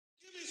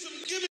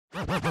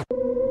Is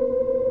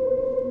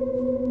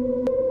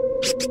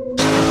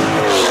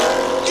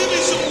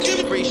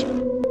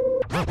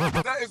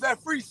that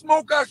free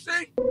smoke I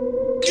see?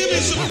 Give me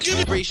some, give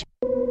me free.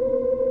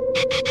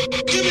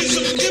 Give me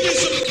some, give me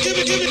some, give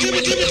me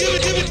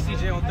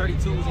CJ on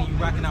 32s and you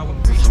rocking out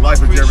with free.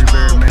 Life of Jerry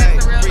Bear, man.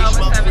 The Real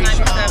Nova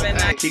 797.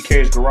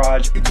 TK's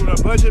Garage. You doing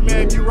a budget,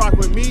 man? If you rock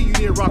with me, you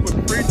need to rock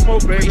with Free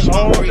Smoke, baby.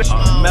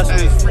 Mess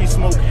with Free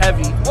Smoke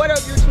heavy. What up,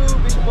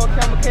 YouTube? It's your boy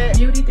CamelCat.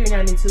 Beauty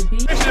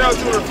 392B. This y'all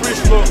doing Free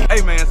Smoke. Hey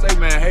man, say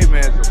man, hey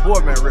man, it's your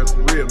boy man, real for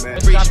real man.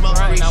 Free smoke,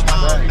 free smoke.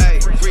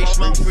 Free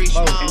smoke, free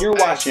smoke. And you're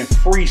watching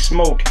Free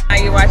Smoke. Are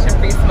you watching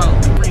Free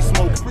Smoke? Free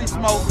Smoke. Free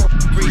smoke,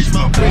 Free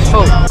smoke, free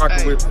smoke.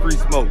 Rocking with free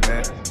smoke,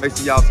 man. Make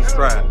sure y'all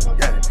subscribe.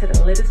 Yeah. To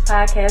the latest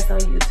podcast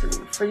on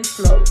YouTube, Free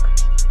Smoke.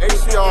 Make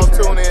sure y'all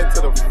tune in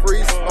to the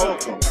Free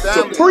Smoke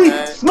family, Free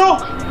man.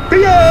 Smoke.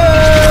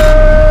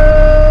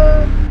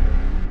 Yeah!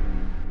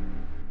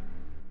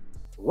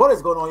 What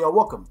is going on, y'all?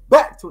 Welcome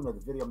back to another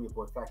video. I'm your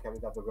boy FaTKaT. We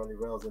got the Relly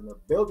Rellz in the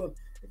building.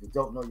 If you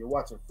don't know, you're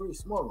watching Free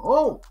Smoke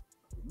home.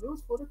 The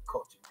news for the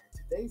culture, man.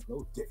 Today's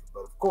no different.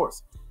 But of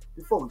course,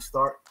 before we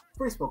start,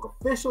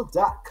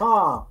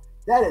 freesmokeofficial.com.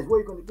 That is where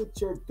you're going to get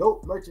your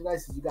dope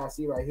merchandise, as you guys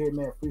see right here,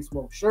 man. Free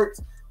Smoke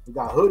shirts. We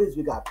got hoodies,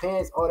 we got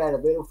pants, all that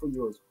available for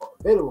you as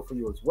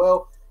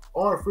well.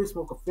 On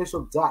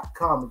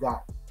freesmokeofficial.com, we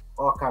got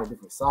all kinds of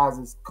different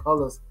sizes,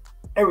 colors,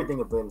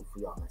 everything available for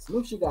y'all, man. So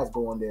make sure you guys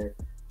go on there,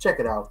 check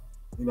it out,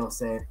 you know what I'm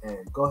saying,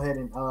 and go ahead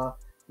and you know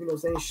what I'm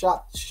saying,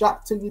 shop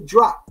till you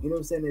drop, you know what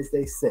I'm saying, as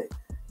they say.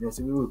 You know,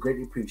 so we would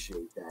greatly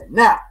appreciate that.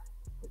 Now,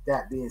 with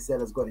that being said,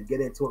 let's go ahead and get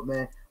into it,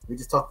 man. We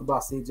just talked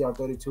about CJ on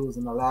 32s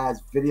in the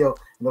last video,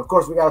 and of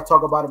course we got to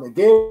talk about him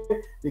again,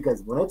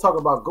 because when they talk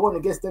about going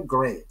against the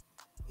grain,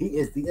 he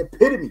is the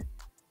epitome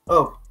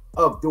of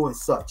doing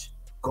such,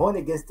 going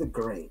against the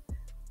grain.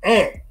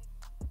 And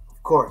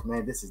of course,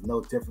 man, this is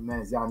no different, man.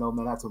 As y'all know,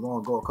 man, not too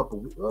long ago,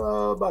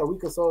 about a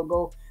week or so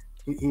ago,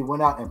 he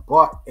went out and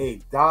bought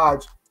a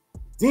Dodge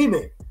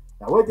Demon.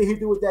 Now, what did he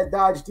do with that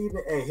Dodge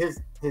Demon? Hey, his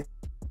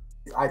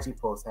IG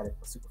post had it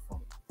super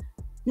funny.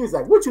 He was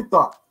like, "What you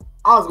thought?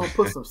 I was gonna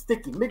put some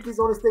sticky Mickeys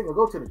on this thing and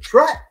go to the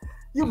track?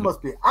 You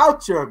must be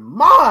out your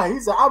mind." He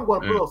said, "I'm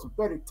gonna put on some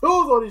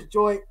 32s on this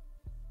joint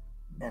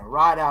and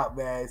ride out,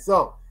 man."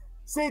 So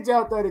CJ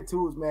on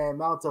 32s, man,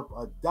 mounts up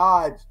a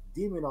Dodge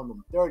Demon on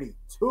them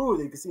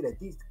 32s. You can see that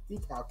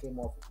decal came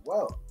off as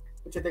well.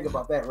 What you think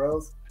about that,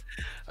 Rellz?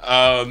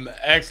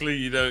 Actually,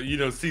 you know,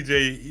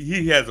 CJ,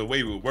 he has a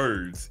way with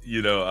words,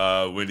 you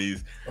know, when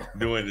he's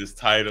doing his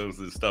titles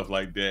and stuff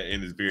like that,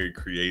 and it's very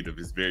creative.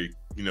 It's very,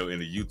 you know, in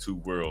the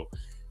YouTube world,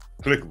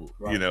 clickable,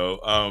 right. You know.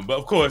 But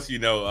of course, you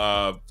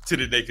know, to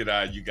the naked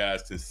eye, you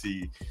guys can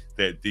see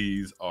that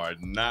these are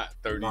not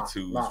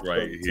 32s not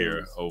right 32s.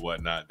 Here or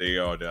whatnot. They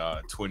are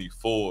the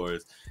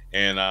 24s,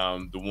 and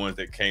the ones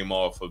that came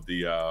off of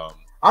the. I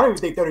don't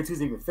even think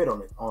 32s even fit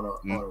on it. No,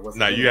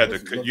 you had to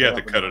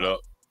cut it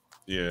up.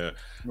 Yeah,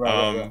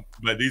 right.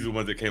 But these are the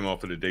ones that came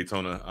off of the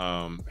Daytona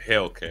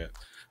Hellcat,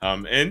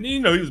 and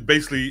you know, he was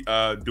basically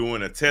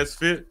doing a test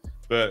fit.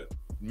 But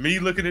me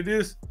looking at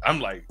this,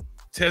 I'm like,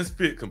 test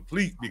fit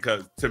complete,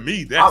 because to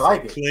me that's a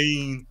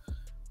clean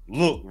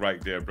look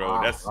right there, bro.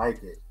 That's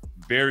like it.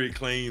 Very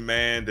clean,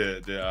 man.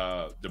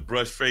 The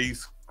brush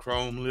face,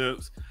 chrome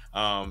lips,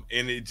 and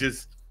it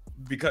just,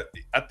 because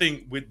I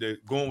think with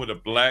going with a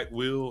black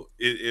wheel,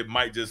 it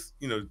might just,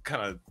 you know,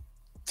 kind of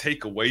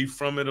take away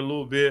from it a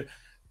little bit.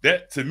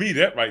 That, to me,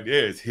 that right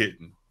there is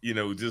hitting. You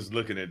know, just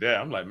looking at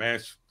that, I'm like, man,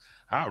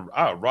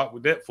 I'll rock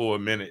with that for a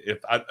minute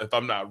if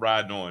I'm not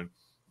riding on,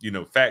 you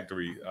know,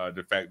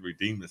 the factory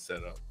Demon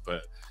setup.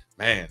 But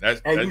man,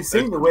 you've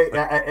seen the way.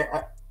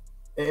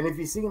 And if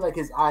you seen like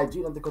his IG,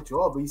 not to cut you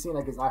off, but you seen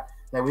like his eye,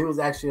 like when he was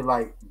actually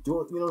like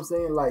doing, you know what I'm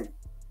saying, like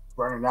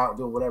burning out,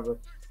 doing whatever.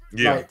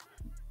 Yeah. Like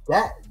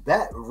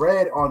that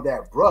red on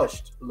that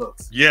brush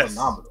looks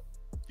phenomenal.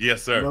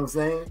 Yes, sir. You know what I'm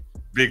saying?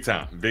 Big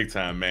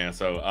time, man.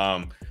 So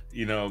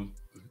you know,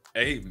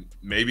 hey,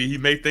 maybe he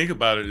may think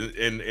about it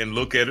and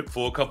look at it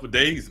for a couple of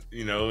days,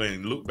 you know,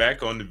 and look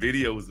back on the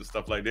videos and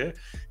stuff like that.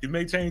 He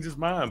may change his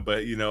mind,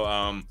 but you know,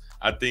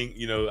 I think,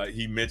 you know,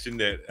 he mentioned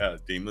that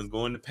Demon's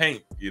going to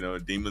paint, you know,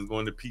 Demon's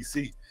going to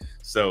PC.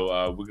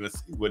 So we're gonna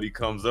see what he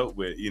comes up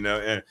with, you know,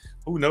 and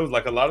who knows?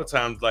 Like a lot of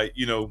times, like,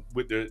 you know,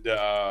 with the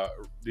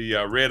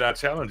Red Eye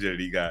Challenger that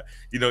he got,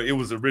 you know, it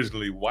was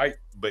originally white,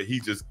 but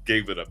he just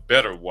gave it a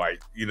better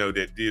white, you know,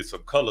 that did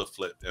some color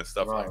flip and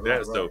stuff like that.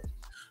 Right. So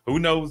who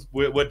knows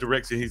what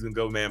direction he's gonna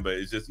go, man? But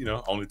it's just, you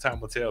know, only time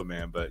will tell,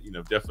 man. But you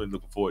know, definitely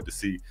looking forward to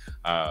see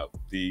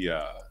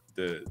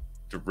the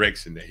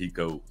direction that he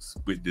goes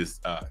with this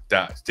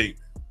Dodge Demon.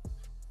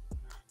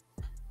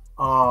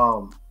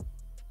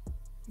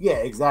 Yeah,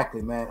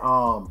 exactly, man.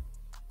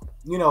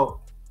 You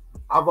know,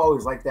 I've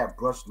always liked that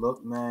brush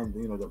look, man.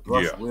 You know, the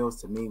brush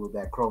wheels to me with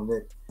that chrome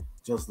lip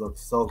just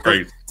looks so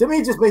crazy. To me,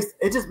 it just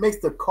makes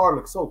the car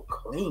look so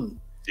clean.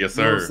 Yes,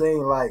 sir. You know what I'm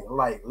saying?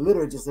 Like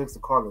literally just makes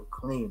the car look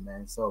clean,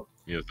 man. So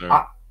yes,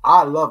 sir.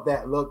 I love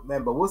that look,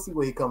 man. But we'll see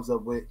what he comes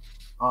up with.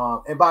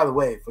 And by the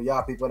way, for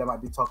y'all people that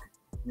might be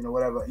you know,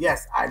 whatever.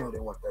 Yes, I know they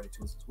want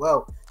 32s as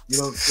well. You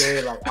know what I'm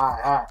saying? Like,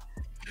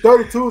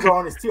 32s are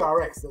on his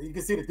TRX, so you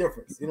can see the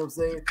difference. You know what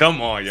I'm saying?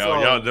 Come on, y'all.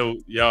 So, Y'all know,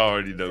 y'all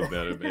already know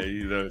better, man.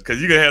 You know,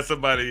 because you can have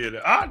somebody in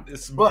there.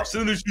 As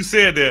soon as you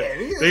said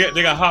that,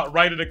 they got hot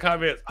right in the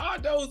comments.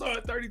 Those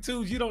aren't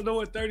 32s. You don't know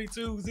what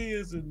 32s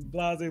is, and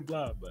blah, blah,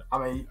 blah. But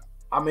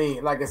I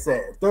mean, like I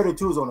said,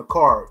 32s on the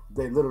car,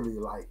 they literally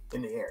like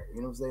in the air.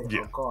 You know what I'm saying?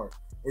 Yeah. The car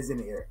is in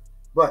the air.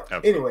 But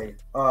Absolutely. anyway,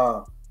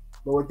 but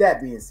with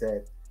that being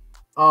said,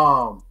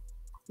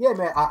 yeah,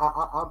 man,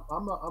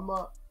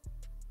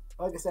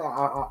 like I said,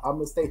 I'm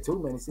gonna stay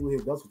tuned, man, and see what he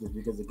does with this,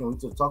 because again, we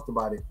just talked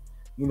about it.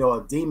 You know,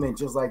 a demon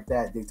just like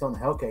that Daytona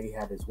Hellcat he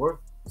had is worth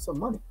some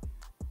money.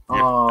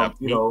 Yeah,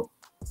 you know,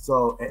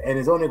 so and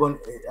it's only going.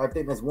 I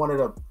think that's one of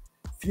the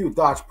few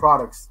Dodge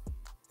products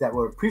that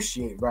will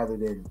appreciate rather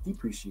than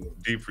depreciate.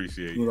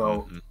 You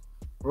know,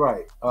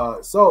 right?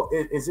 So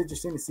it's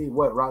interesting to see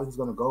what route he's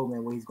gonna go,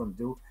 man. What he's gonna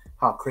do,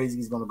 how crazy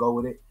he's gonna go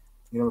with it.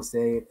 You know what I'm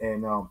saying?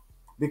 And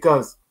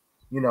because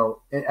you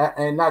know,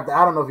 and not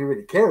I don't know if he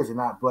really cares or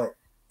not, but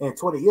in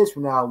 20 years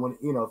from now, when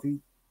you know, if he's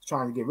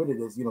trying to get rid of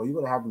this, you know, you're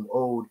gonna have them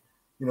old,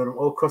 you know, them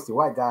old crusty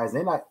white guys.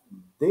 They're not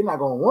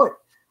gonna want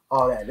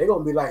all that. They're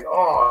gonna be like,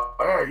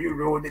 oh, you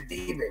ruined the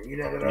demon. You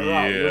know,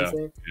 yeah, you know what I'm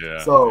saying? Yeah.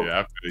 So yeah,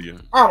 I feel you.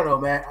 I don't know,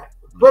 man.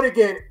 But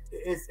again,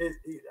 it's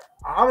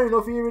I don't even know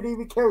if he really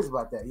even cares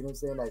about that. You know what I'm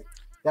saying? Like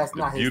that's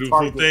not his beautiful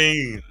target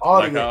thing.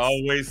 audience. Like I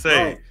always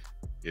say, Right.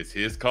 it's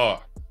his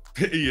car.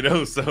 You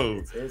know, so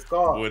It's his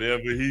car.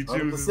 whatever he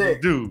chooses 100%.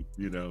 to do,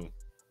 you know.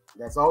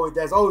 That's always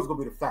gonna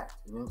be the fact.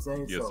 You know what I'm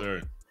saying? Yes,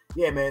 sir.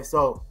 Yeah, man.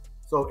 So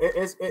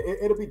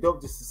it'll be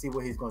dope just to see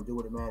what he's gonna do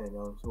with it, man, and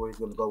so where he's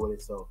gonna go with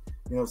it. So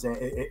you know what I'm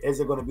saying? Is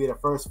it gonna be the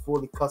first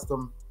fully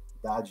custom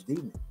Dodge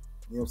Demon?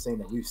 You know what I'm saying,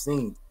 that we've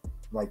seen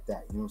like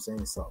that? You know what I'm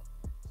saying? So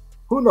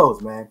who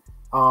knows, man?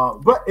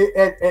 But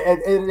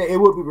it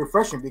would be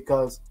refreshing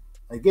because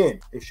again,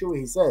 it's true what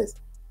he says.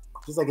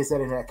 Just like I said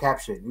in that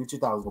caption, you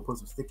just thought I was gonna put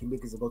some sticky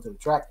mickers and go to the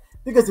track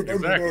because at the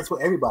end of the day, that's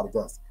what everybody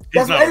does.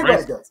 That's what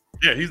everybody does.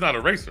 Yeah, he's not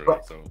a racer,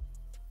 But, so.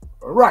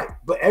 Right,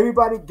 but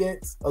everybody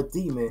gets a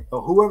demon,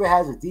 or whoever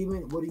has a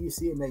demon. What do you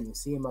see him at? You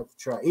see him at the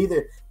track.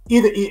 Either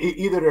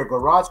they're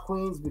garage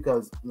queens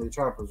because they're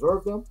trying to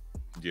preserve them,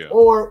 yeah,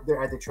 or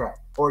they're at the track,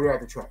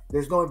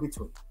 There's no in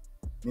between.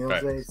 You know what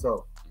I'm saying?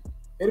 So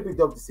it'll be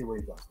dope to see what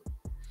he does with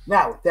it.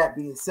 Now, with that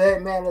being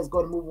said, man, let's go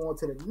and move on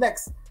to the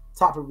next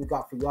topic we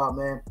got for y'all,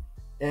 man.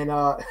 And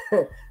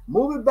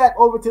moving back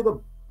over to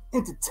the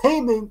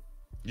entertainment,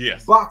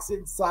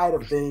 boxing side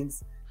of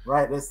things.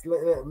 Right, let's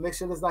make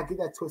sure let's not get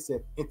that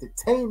twisted.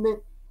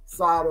 Entertainment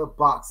side of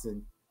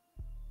boxing.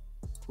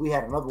 We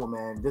had another one,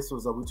 man. This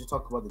was we just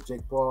talked about the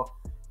Jake Paul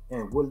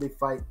and Woodley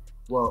fight.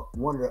 Well,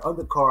 one of the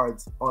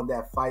undercards on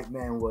that fight,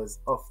 man, was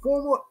a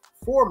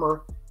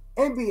former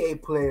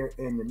NBA player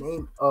in the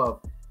name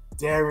of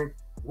Deron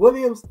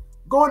Williams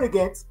going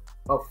against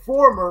a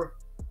former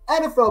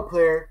NFL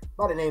player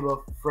by the name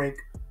of Frank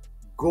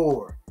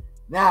Gore.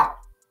 Now,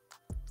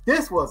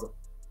 this was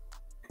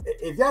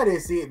if y'all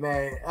didn't see it,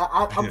 man,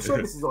 I'm sure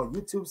this is on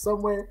YouTube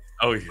somewhere.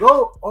 Oh, yeah.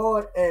 Go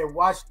on and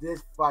watch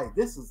this fight.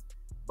 This is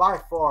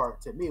by far,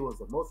 to me, was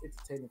the most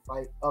entertaining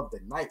fight of the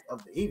night,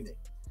 of the evening.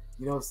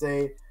 You know what I'm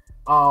saying?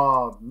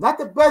 Not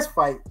the best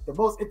fight, the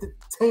most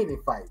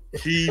entertaining fight.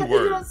 You know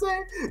what I'm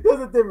saying? There's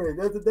a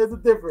difference. There's a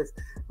difference.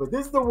 But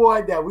this is the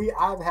one that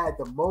I've had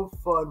the most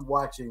fun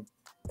watching.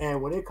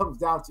 And when it comes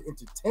down to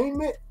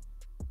entertainment,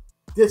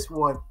 this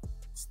one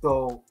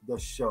stole the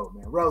show,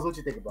 man. Rellz, what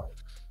you think about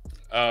it?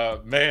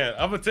 Man,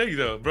 I'm gonna tell you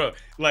though, bro.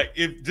 Like,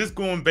 if just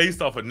going based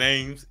off of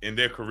names and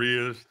their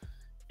careers,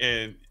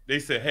 and they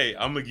said, "Hey,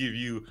 I'm gonna give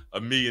you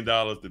 $1 million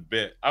to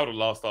bet," I would have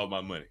lost all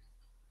my money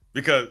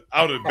because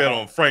I would have bet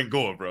on Frank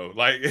Gore, bro.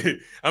 Like,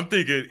 I'm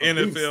thinking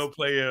NFL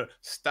player,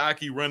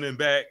 stocky running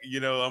back. You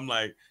know, I'm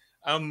like,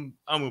 I'm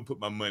gonna put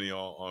my money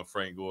on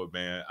Frank Gore,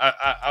 man.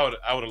 I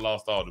would have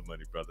lost all the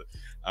money, brother.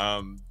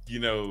 You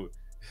know.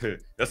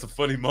 That's a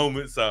funny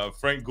moment.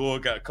 Frank Gore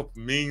got a couple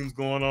memes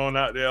going on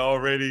out there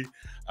already.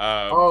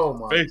 Oh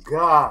my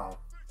God!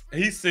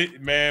 He said,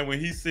 man, when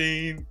he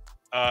seen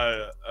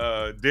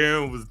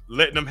Deron was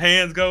letting them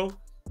hands go,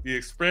 the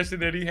expression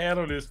that he had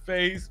on his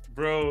face,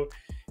 bro,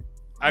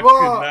 I could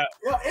not.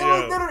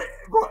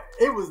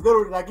 It was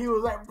literally like he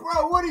was like,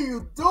 "Bro, what are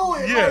you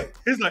doing?" Yeah, like,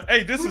 he's like,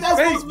 "Hey, this is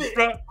fake,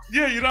 bro.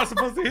 Yeah, you're not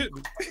supposed to hit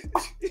me."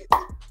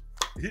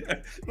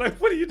 Yeah,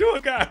 like, what are you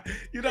doing, guy?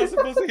 You're not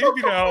supposed to hit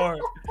me that hard.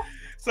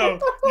 So,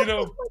 you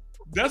know,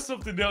 that's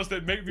something else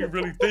that made me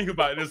really think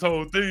about this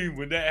whole thing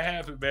when that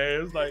happened,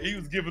 man. It's like he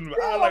was giving them,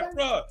 I like,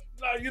 bro,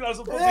 no, you're not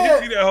supposed to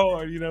hit me that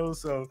hard, you know.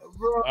 So,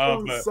 bro,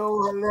 it was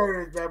so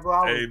hilarious, man. Bro,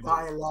 I was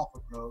dying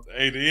laughing, bro.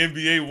 Hey, the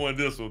NBA won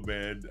this one,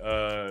 man.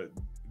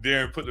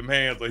 Deron put them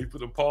hands on, he put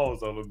them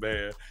paws on him,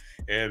 man.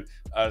 And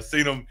I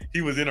seen him,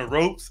 he was in the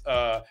ropes.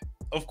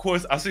 Of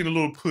course, I seen a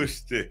little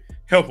push to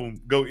help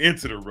him go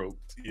into the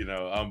ropes, you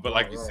know. But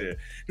like you said,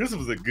 this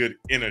was a good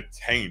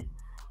entertaining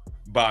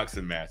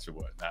boxing match or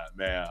whatnot,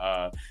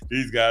 man.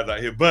 These guys out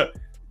here, but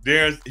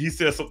he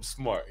said something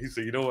smart. He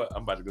said, "You know what?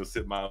 I'm about to go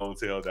sit my own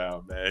tail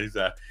down, man." He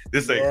said,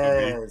 "This ain't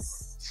for me."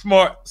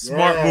 Smart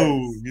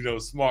move. You know,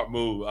 smart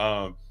move.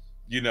 I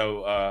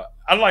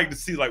like to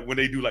see like when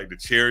they do like the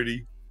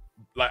charity.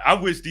 Like I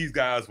wish these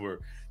guys were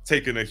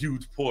taking a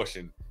huge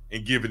portion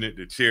and giving it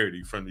to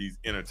charity from these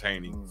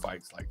entertaining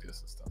fights like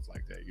this and stuff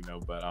like that. You know,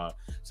 but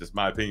it's just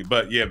my opinion.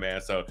 But yeah,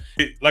 man. So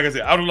like I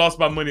said, I would have lost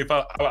my money if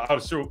I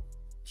would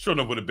sure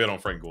enough would have bet on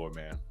Frank Gore,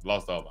 man.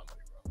 Lost all my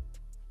money,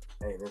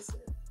 bro. Hey, listen.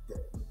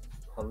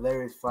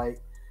 Hilarious fight,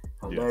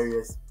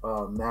 hilarious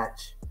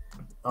match.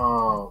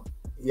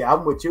 Yeah,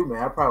 I'm with you,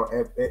 man. I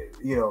probably,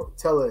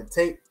 tell a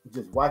tape,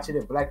 just watching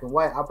it black and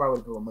white. I probably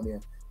would put my money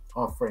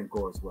on Frank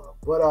Gore as well.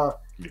 But I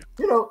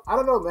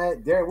don't know,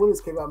 man. Deron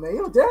Williams came out, man.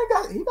 Deron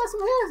got some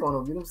hands on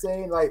him. You know what I'm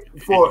saying? Like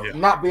for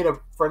not being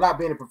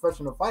a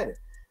professional fighter.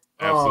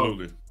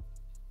 Absolutely.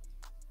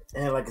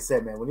 And like I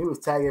said, man, when he was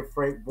tagging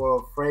Frank,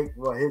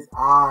 his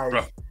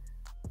eyes.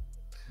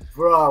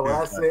 Bro, when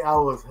I say I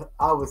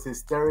was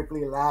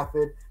hysterically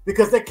laughing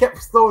because they kept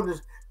throwing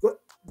this.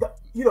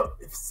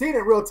 Seeing it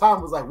in real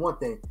time was like one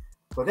thing,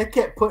 but they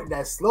kept putting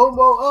that slow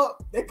mo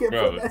up. They kept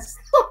putting that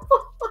slow mo.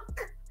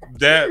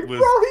 That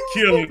was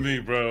killing me,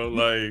 bro.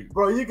 Like,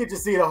 bro, you could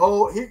just see the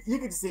whole. You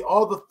could just see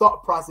all the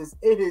thought process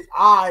in his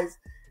eyes,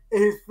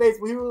 in his face,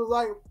 when he was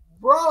like,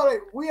 "Bro,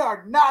 like, we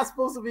are not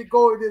supposed to be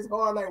going this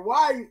hard. Like,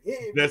 why are you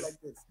hitting me like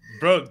this?"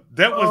 Bro,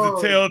 that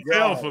was the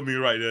telltale for me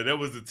right there. That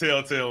was the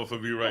telltale for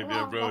me right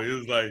there, bro. It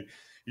was like,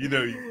 you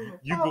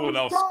going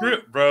off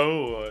script,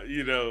 bro. Or,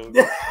 you going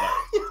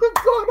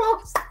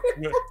off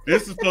script.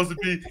 This is supposed to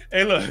be,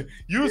 hey, look,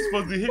 you were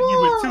supposed to hit me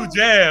with 2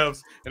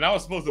 jabs, and I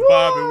was supposed to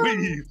bob and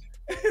weave.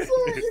 You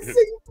see,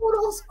 you put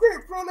on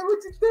script, bro. Like,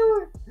 what you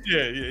doing?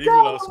 Yeah, you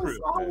put on script.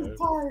 I was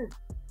tired.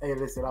 Hey,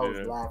 listen, I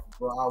was laughing,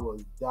 bro. I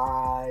was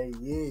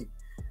dying.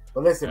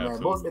 But listen, man,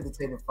 most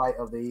entertaining fight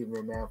of the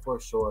evening, man, for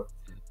sure.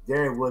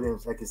 Deron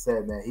Williams, like I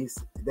said, man,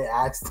 they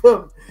asked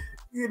him,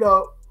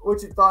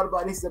 what you thought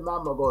about it. He said, "Man,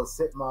 I'm gonna go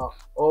sit my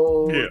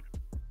old,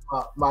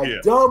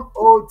 dumb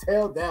old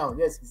tail down."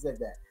 Yes, he said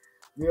that.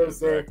 You know what I'm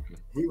saying?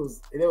 It was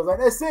like,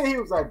 that's it. He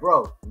was like,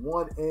 "Bro,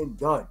 one and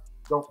done.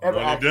 Don't ever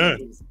ask me to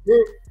do this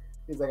again."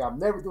 He's like, "I'm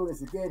never doing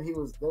this again." They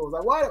was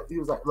like, "Why?" He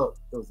was like, "Look,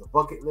 it was a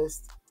bucket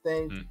list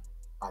thing.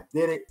 I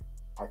did it.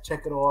 I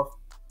check it off.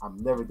 I'm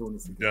never doing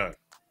this again."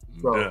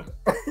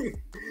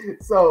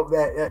 So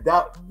man,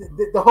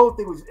 the whole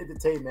thing was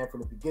entertaining, man,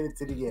 from the beginning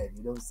to the end.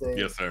 You know what I'm saying?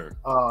 Yes, sir.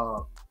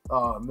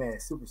 Man,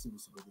 super, super,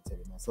 super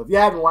entertaining, man. So if you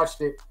haven't watched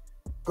it,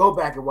 go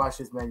back and watch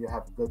this, man. You'll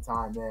have a good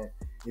time, man.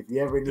 If you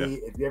ever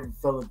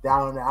feeling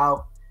down and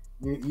out,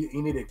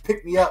 you need to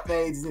pick me up,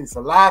 man. You just need to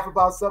laugh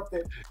about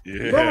something.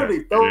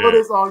 Literally throw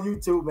this on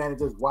YouTube, man, and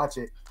just watch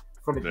it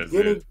from the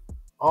beginning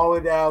all the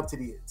way down to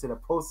the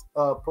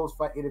post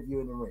fight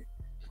interview in the ring.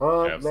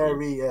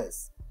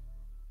 Hilarious.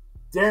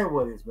 Deron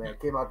Williams, man,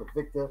 came out the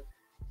victor,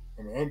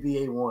 and the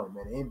NBA won,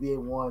 man. The NBA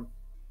won.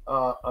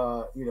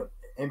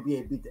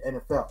 NBA beat the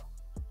NFL.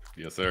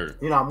 Yes, sir.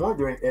 I'm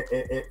wondering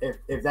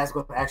if that's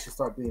going to actually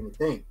start being a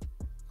thing.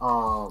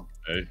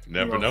 Hey,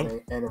 never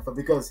know. And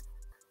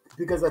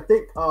because I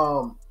think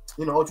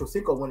Ocho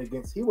Cinco went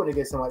against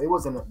somebody. It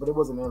wasn't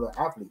another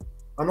athlete,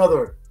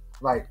 another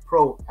like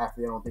pro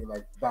athlete. I don't think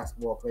like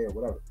basketball player or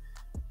whatever.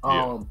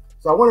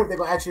 So I wonder if they're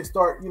gonna actually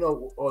start,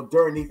 or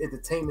during these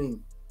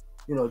entertaining,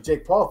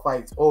 Jake Paul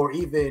fights, or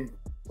even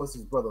what's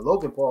his brother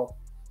Logan Paul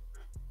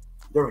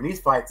during these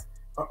fights.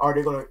 Are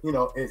they gonna,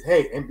 is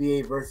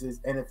NBA versus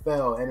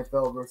NFL,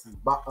 NFL versus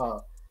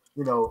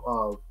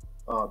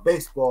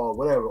baseball,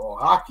 whatever, or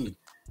hockey?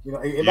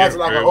 Imagine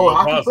like an old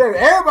hockey player.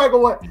 Everybody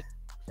going,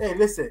 hey,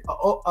 listen,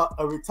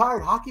 a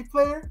retired hockey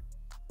player.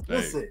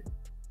 Listen,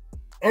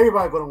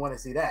 everybody gonna want to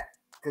see that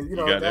because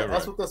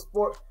that's what the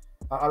sport.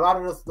 A lot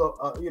of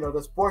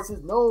the sports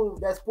is known.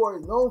 That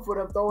sport is known for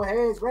them throwing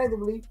hands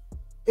randomly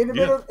in the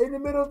middle of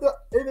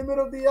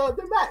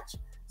the match.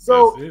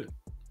 So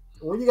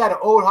when you got an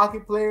old hockey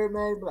player,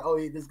 man, like, oh,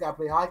 this guy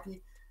play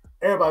hockey,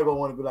 everybody gonna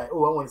want to be like,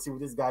 oh, I want to see what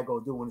this guy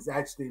gonna do when it's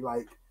actually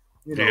like,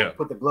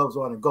 put the gloves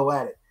on and go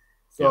at it.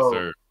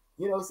 So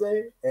you know what I'm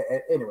saying?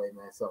 Anyway,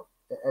 man. So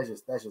that's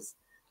just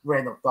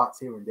random thoughts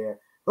here and there.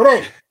 But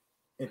hey,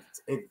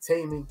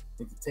 entertainment,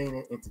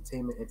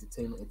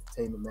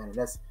 man. And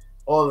that's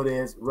all it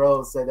is.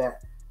 Rellz said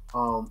that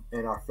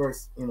in our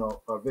first,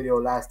 our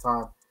video last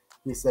time.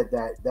 He said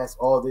that that's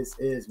all this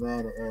is,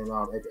 man. And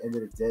at the end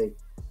of the day,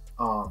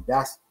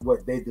 that's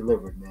what they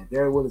delivered, man.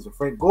 Deron Williams and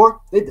Frank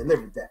Gore, they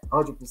delivered that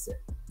 100%.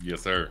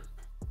 Yes, sir.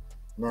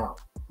 Now,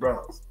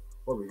 Rellz,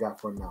 what we got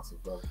for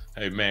announcements, brother?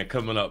 Hey, man,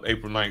 coming up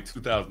April 9th,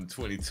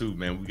 2022,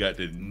 man, we got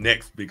the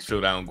next big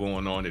showdown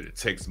going on at the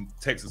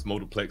Texas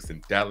Motorplex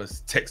in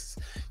Dallas, Texas.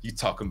 You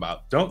talking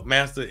about Dunk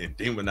Master and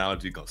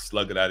Demonology gonna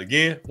slug it out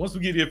again. Once we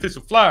get the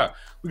official flyer,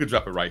 we can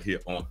drop it right here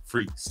on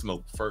Free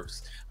Smoke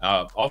first.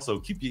 Also,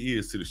 keep your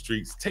ears to the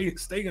streets.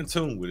 Stay in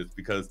tune with us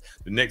because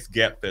the next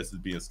Gap Fest is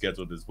being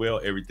scheduled as well.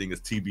 Everything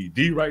is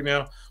TBD right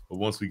now, but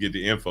once we get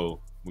the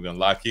info, We're gonna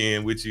lock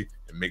in with you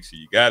and make sure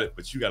you got it,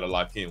 but you gotta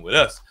lock in with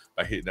us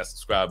by hitting that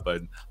subscribe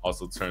button.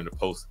 Also turn the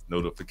post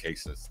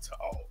notifications to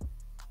all.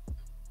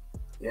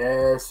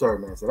 Yes, sir,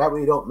 man. So that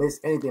way you don't miss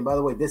anything. By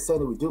the way, this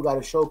Sunday we do got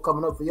a show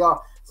coming up for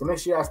y'all. So make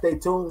sure y'all stay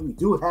tuned. We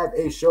do have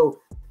a show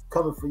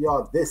coming for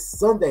y'all this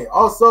Sunday.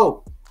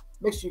 Also,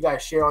 make sure you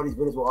guys share all these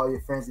videos with all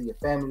your friends and your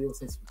family,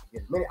 since we can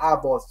get as many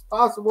eyeballs as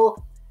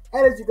possible.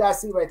 And as you guys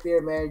see right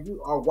there, man,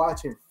 you are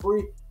watching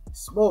Free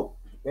Smoke.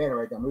 The banner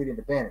right there. I'm reading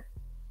the banner.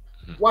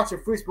 Watching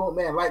Free Smoke,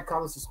 man. Like,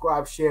 comment,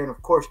 subscribe, share, and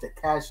of course the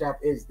Cash App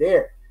is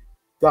there.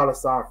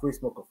 $ Free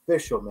Smoke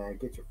Official, man.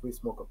 Get your Free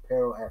Smoke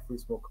Apparel at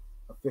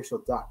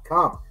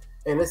freesmokeofficial.com.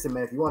 And listen,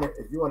 man, if you want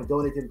to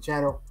donate to the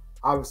channel,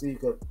 obviously you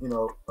could,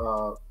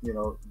 the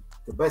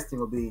best thing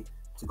would be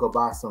to go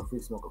buy some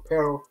Free Smoke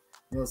Apparel.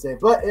 You know what I'm saying?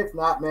 But if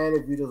not, man,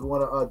 if you just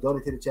want to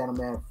donate to the channel,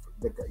 man,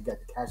 you got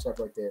the Cash App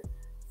right there.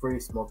 Free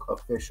Smoke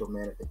Official,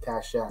 man, at the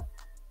Cash App.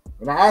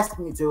 We're not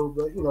asking you to,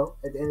 but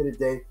at the end of the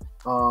day,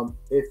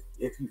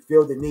 if you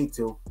feel the need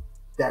to,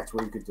 that's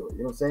where you could do it. You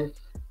know what I'm saying?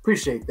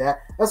 Appreciate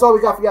that. That's all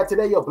we got for y'all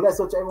today. Yo, bless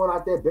up to everyone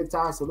out there. Big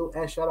time salute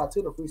and shout out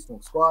to the Free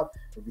Smoke Squad.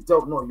 If you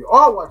don't know, you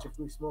are watching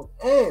Free Smoke,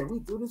 and we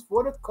do this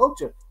for the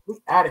culture. We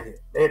out of here.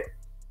 Later.